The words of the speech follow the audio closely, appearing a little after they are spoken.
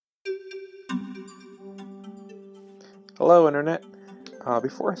Hello, Internet.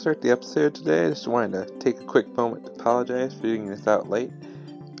 Before I start the episode today, I just wanted to take a quick moment to apologize for getting this out late.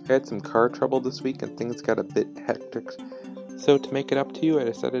 I had some car trouble this week and things got a bit hectic, so to make it up to you, I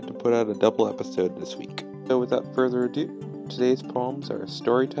decided to put out a double episode this week. So without further ado, today's poems are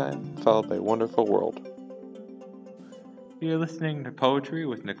Storytime, followed by Wonderful World. You're listening to Poetry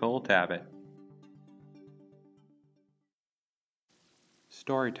with Nicole Tabbitt.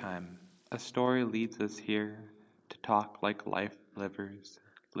 Storytime. A story leads us here to talk like life livers,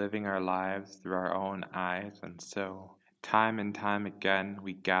 living our lives through our own eyes, and so, time and time again,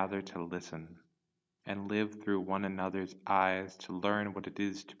 we gather to listen and live through one another's eyes to learn what it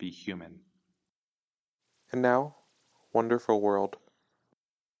is to be human. And now, Wonderful World.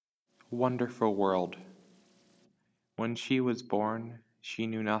 Wonderful world. When she was born, she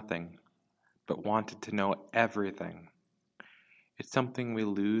knew nothing, but wanted to know everything. It's something we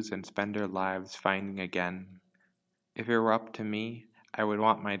lose and spend our lives finding again. If it were up to me, I would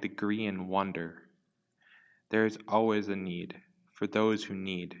want my degree in wonder. There is always a need for those who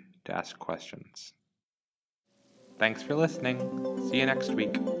need to ask questions. Thanks for listening. See you next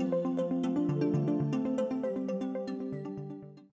week.